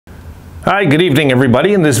Hi, good evening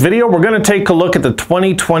everybody. In this video we're going to take a look at the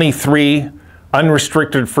 2023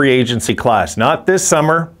 unrestricted free agency class. Not this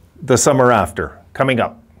summer, the summer after. Coming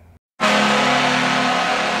up.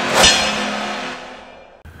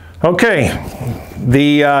 Okay,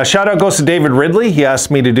 the shout out goes to David Ridley. He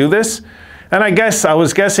asked me to do this. And I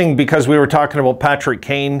was guessing because we were talking about Patrick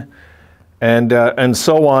Kane and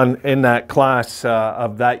so on in that class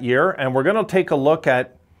of that year. And we're going to take a look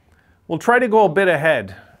at, we'll try to go a bit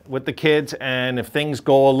ahead with the kids, and if things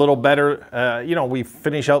go a little better, you know, we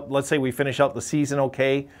finish out, let's say we finish out the season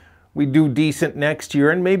okay, we do decent next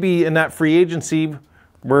year, and maybe in that free agency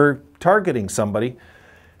we're targeting somebody.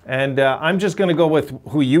 And I'm just going to go with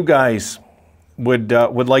who you guys would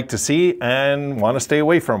like to see and want to stay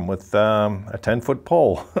away from with a 10-foot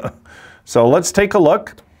pole. So let's take a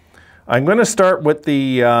look. I'm going to start with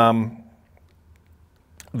the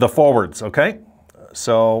forwards, okay?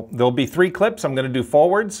 So there'll be 3 clips. I'm going to do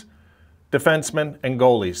forwards, defensemen, and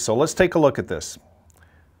goalies. So let's take a look at this.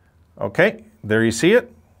 Okay, there you see it.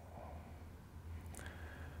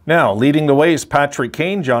 Now, leading the way is Patrick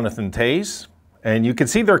Kane, Jonathan Toews. And you can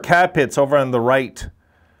see their cap hits over on the right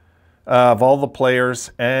of all the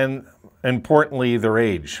players, and importantly, their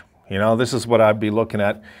age. You know, this is what I'd be looking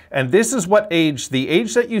at. And this is what age, the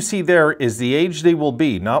age that you see there is the age they will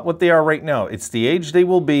be, not what they are right now. It's the age they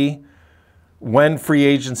will be when free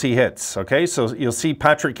agency hits, okay? So you'll see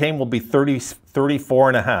Patrick Kane will be 34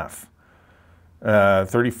 and a half,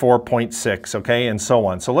 34.6, okay, and so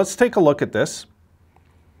on. So let's take a look at this.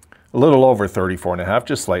 A little over 34 and a half,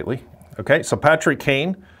 just slightly. Okay, so Patrick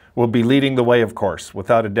Kane will be leading the way, of course.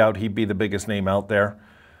 Without a doubt, he'd be the biggest name out there.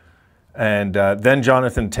 And then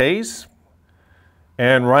Jonathan Toews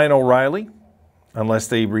and Ryan O'Reilly, unless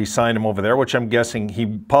they re-sign him over there, which I'm guessing he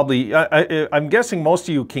probably, I'm guessing most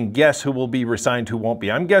of you can guess who will be re-signed, who won't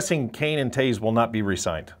be. I'm guessing Kane and Toews will not be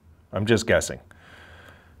re-signed. I'm just guessing.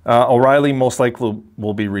 O'Reilly most likely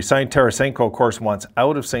will be re-signed. Tarasenko, of course, wants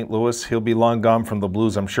out of St. Louis. He'll be long gone from the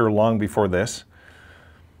Blues, I'm sure, long before this.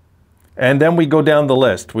 And then we go down the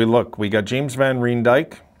list. We got James Van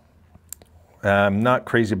Riemsdyk. I'm not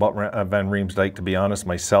crazy about Van Riemsdyk, to be honest,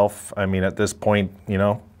 myself. I mean, at this point, you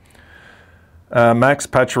know. Max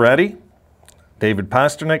Pacioretty, David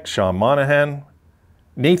Pastrnak, Sean Monahan,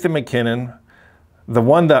 Nathan McKinnon. The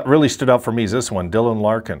one that really stood out for me is this one, Dylan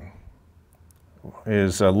Larkin,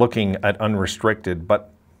 is looking at unrestricted,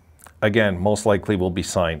 but again, most likely will be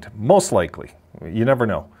signed. Most likely. You never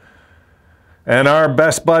know. And our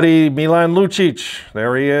best buddy, Milan Lucic,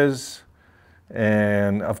 there he is.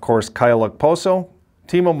 And of course, Kyle Okposo,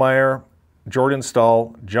 Timo Meier, Jordan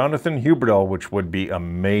Staal, Jonathan Huberdeau, which would be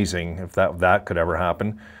amazing if that could ever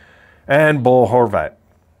happen, and Bo Horvat.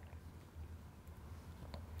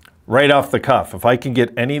 Right off the cuff, if I can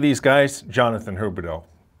get any of these guys, Jonathan Huberdeau.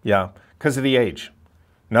 Yeah, because of the age.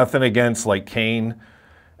 Nothing against like Kane,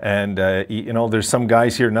 and you know, there's some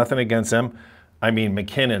guys here, nothing against them. I mean,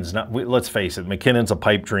 McKinnon's not, let's face it, McKinnon's a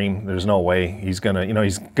pipe dream. There's no way he's gonna, you know,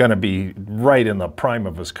 he's gonna be right in the prime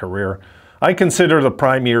of his career. I consider the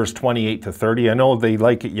prime years 28 to 30. I know they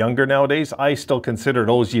like it younger nowadays. I still consider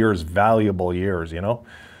those years valuable years, you know.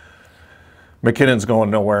 McKinnon's going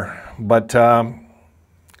nowhere. But,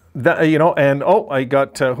 that, you know, and, oh, I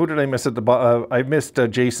got, who did I miss at the bottom? I missed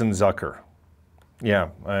Jason Zucker. Yeah,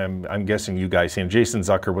 I'm guessing you guys seen. Jason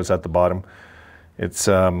Zucker was at the bottom. It's,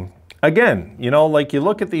 again, you know, like you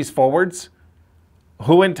look at these forwards,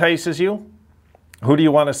 who entices you? Who do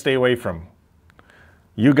you want to stay away from?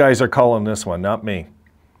 You guys are calling this one, not me.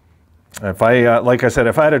 If I, like I said,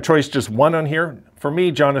 if I had a choice, just one on here, for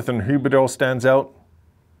me, Jonathan Huberdeau stands out.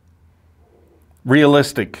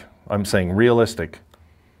 Realistic, I'm saying realistic.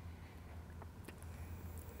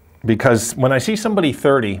 Because when I see somebody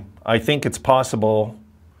 30, I think it's possible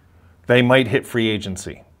they might hit free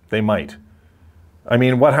agency. They might. I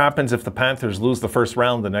mean, what happens if the Panthers lose the first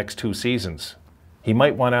round the next 2 seasons? He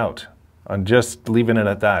might want out. I'm just leaving it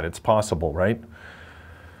at that. It's possible, right?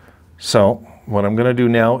 So what I'm going to do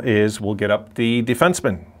now is we'll get up the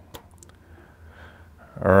defenseman.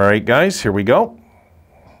 All right, guys, here we go.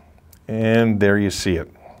 And there you see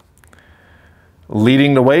it.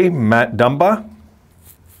 Leading the way, Matt Dumba,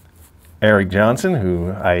 Eric Johnson,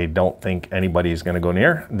 who I don't think anybody is going to go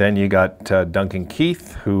near. Then you got Duncan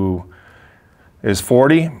Keith, who is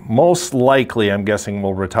 40. Most likely, I'm guessing,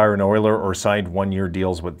 will retire an Oiler or signed 1-year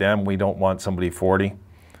deals with them. We don't want somebody 40.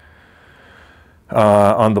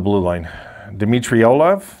 On the blue line. Dmitry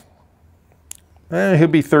Orlov, he'll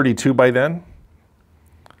be 32 by then.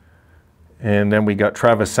 And then we got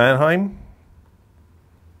Travis Sanheim,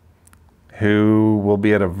 who will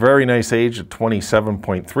be at a very nice age at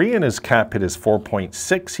 27.3, and his cap hit is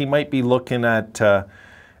 4.6. He might be looking at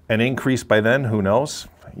an increase by then, who knows?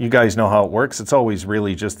 You guys know how it works. It's always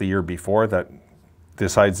really just the year before that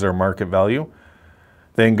decides their market value.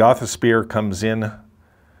 Then Gothisbeer comes in,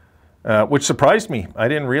 which surprised me. I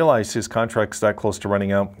didn't realize his contract's that close to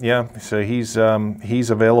running out. Yeah, so he's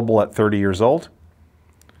available at 30 years old.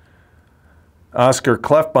 Oscar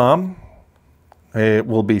Klefbom, it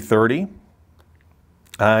will be 30.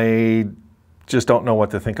 I just don't know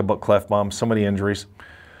what to think about Klefbom. So many injuries.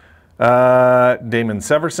 Damon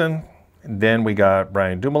Severson. Then we got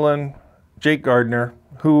Brian Dumoulin, Jake Gardner,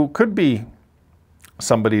 who could be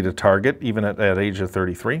somebody to target even at that age of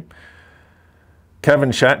 33.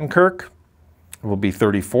 Kevin Shattenkirk will be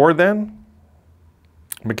 34 then.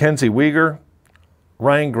 Mackenzie Weegar,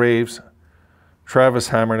 Ryan Graves, Travis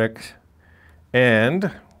Hammernick,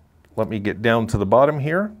 and let me get down to the bottom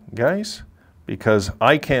here, guys, because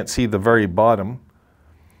I can't see the very bottom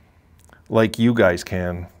like you guys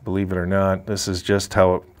can, believe it or not. This is just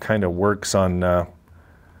how it kind of works on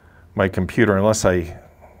my computer, unless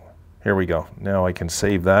here we go. Now I can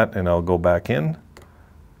save that and I'll go back in.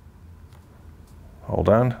 Hold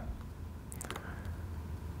on.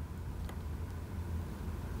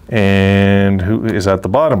 And who is at the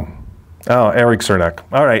bottom? Oh, Eric Cernak.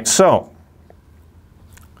 All right, so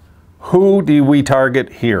who do we target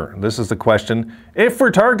here? This is the question, if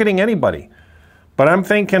we're targeting anybody. But I'm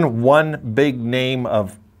thinking one big name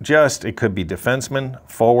of it could be defenseman,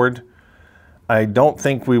 forward. I don't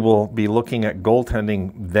think we will be looking at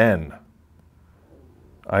goaltending then.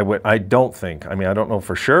 I don't think. I mean, I don't know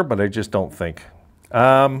for sure, but I just don't think.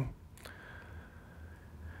 God,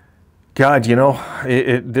 you know,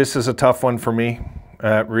 this is a tough one for me.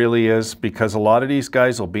 It really is, because a lot of these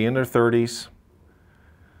guys will be in their 30s.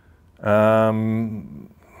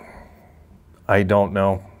 I don't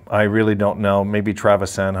know. I really don't know. Maybe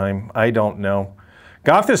Travis Sanheim. I don't know.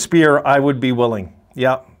 Gothisbeer, I would be willing.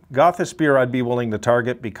 Yeah, Gothisbeer I'd be willing to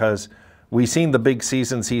target because we've seen the big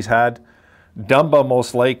seasons he's had. Dumba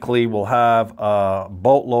most likely will have a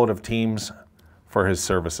boatload of teams for his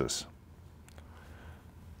services.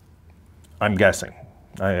 I'm guessing.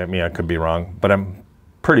 I mean, I could be wrong, but I'm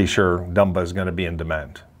pretty sure Dumba is going to be in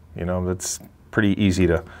demand. You know, that's pretty easy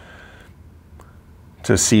to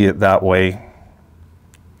see it that way.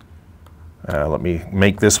 Let me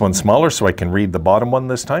make this one smaller so I can read the bottom one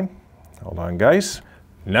this time. Hold on, guys.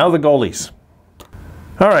 Now the goalies.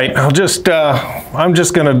 All right, I'm just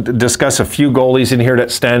going to discuss a few goalies in here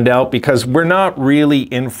that stand out because we're not really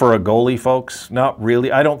in for a goalie, folks. Not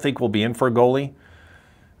really. I don't think we'll be in for a goalie.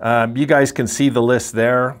 You guys can see the list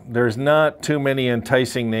there. There's not too many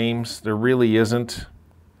enticing names. There really isn't.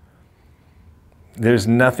 There's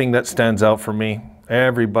nothing that stands out for me.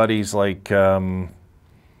 Everybody's like...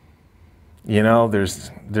 you know, there's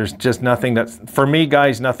just nothing that, for me,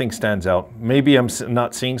 guys, nothing stands out. Maybe I'm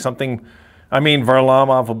not seeing something. I mean,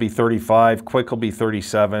 Varlamov will be 35, Quick will be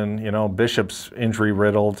 37, you know, Bishop's injury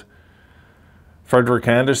riddled. Frederick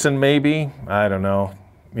Anderson, maybe, I don't know.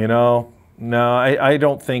 You know, no, I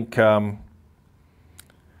don't think, you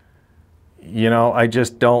know, I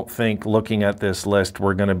just don't think looking at this list,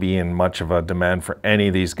 we're going to be in much of a demand for any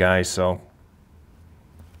of these guys, so.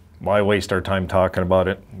 Why waste our time talking about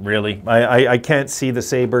it, really? I can't see the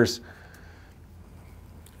Sabres,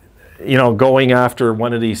 you know, going after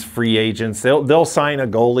one of these free agents. They'll sign a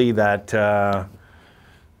goalie that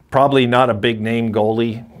probably not a big name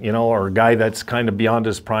goalie, you know, or a guy that's kind of beyond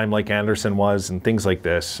his prime like Anderson was and things like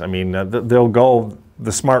this. I mean, they'll go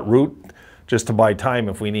the smart route just to buy time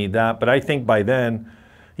if we need that. But I think by then,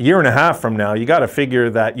 a year and a half from now, you got to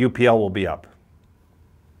figure that UPL will be up.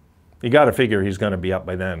 You got to figure he's going to be up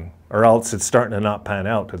by then, or else it's starting to not pan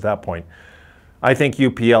out at that point. I think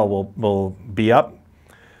UPL will be up,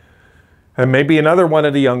 and maybe another one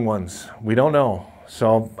of the young ones. We don't know.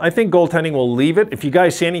 So I think goaltending will leave it. If you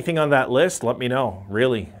guys see anything on that list, let me know,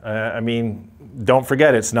 really. I mean, don't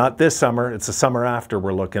forget, it's not this summer. It's the summer after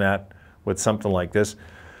we're looking at with something like this.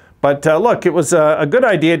 But look, it was a good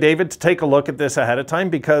idea, David, to take a look at this ahead of time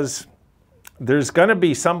because there's going to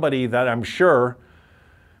be somebody that I'm sure,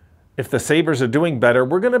 if the Sabres are doing better,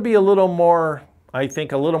 we're going to be a little more, I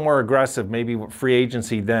think, a little more aggressive, maybe with free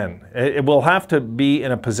agency then. It will have to be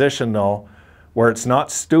in a position, though, where it's not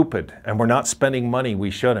stupid and we're not spending money we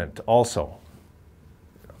shouldn't also.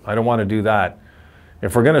 I don't want to do that.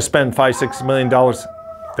 If we're going to spend $5-6 million,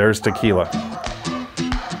 there's tequila.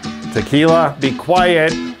 Tequila, be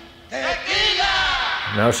quiet.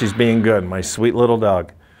 Tequila! Now she's being good, my sweet little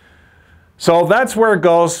dog. So that's where it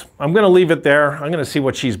goes. I'm going to leave it there. I'm going to see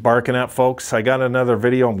what she's barking at, folks. I got another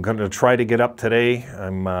video I'm going to try to get up today.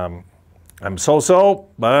 I'm so-so,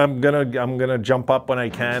 but I'm gonna jump up when I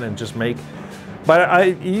can and just make.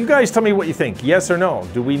 But you guys tell me what you think. Yes or no?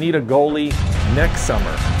 Do we need a goalie next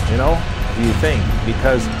summer? You know, do you think?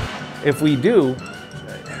 Because if we do,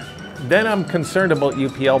 then I'm concerned about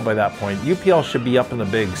UPL by that point. UPL should be up in the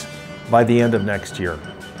bigs by the end of next year.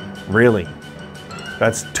 Really.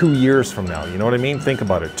 That's 2 years from now. You know what I mean? Think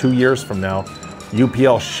about it. 2 years from now,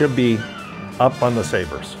 UPL should be up on the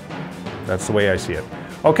Sabres. That's the way I see it.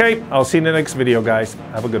 Okay, I'll see you in the next video, guys.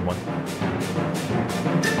 Have a good one.